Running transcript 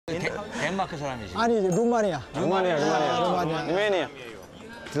덴마크 사람이지. 아니, 루마니아. 루마니아.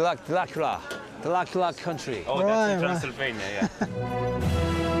 드라큘라 country. Oh, that's in Transylvania, yeah.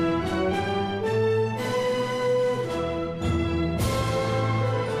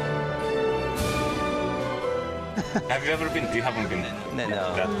 Have you ever been? You haven't been. No.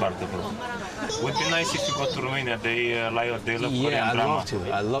 That part of the world. Would be nice if you go to Romania. They love Korean drama.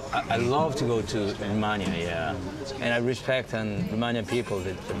 I love to go to Romania, yeah. And I respect Romanian people,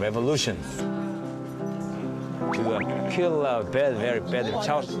 the revolution. To kill very bad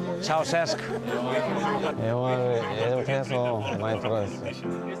Ceausescu. 영화를 예전부터 해서 많이 돌아다녔어요.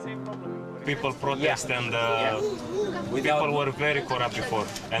 People protest and people were very corrupt before,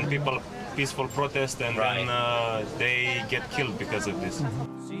 and people peaceful protest and then they get killed because of this.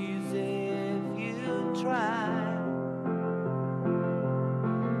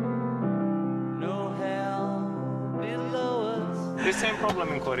 The same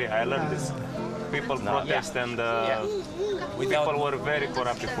problem in Korea. I learned this. People protest and people were very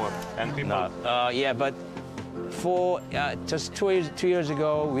corrupt before, and people. Yeah, but for just 2 years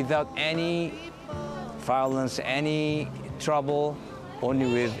ago, without any violence, any trouble, only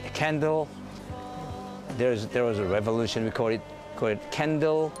with candle, there was a revolution. We call it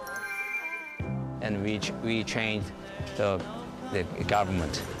candle, and we changed the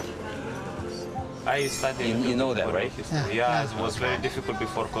government. I studied. You know that, right? Yeah, it was very difficult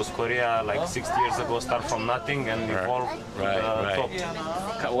before because Korea, like 60 years ago, started from nothing and evolved to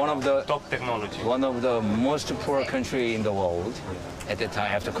the top technology. One of the most poor country in the world at the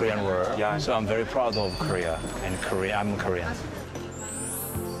time after Korean War. Yeah. So I'm very proud of Korea, and I'm Korean.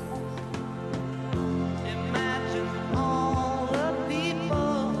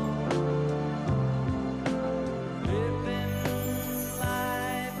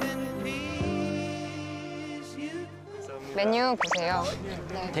 메뉴 보세요.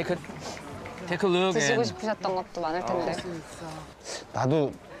 네. Take a look. 드시고 싶으셨던 것도 많을 텐데.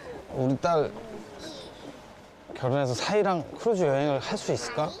 나도 우리 딸 결혼해서 사이랑 크루즈 여행을 할 수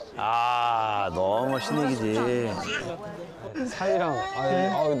있을까? 아, 너무 멋진 얘기지. 사이랑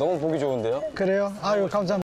너무 보기 좋은데요? 그래요? 아유, 감사합니다.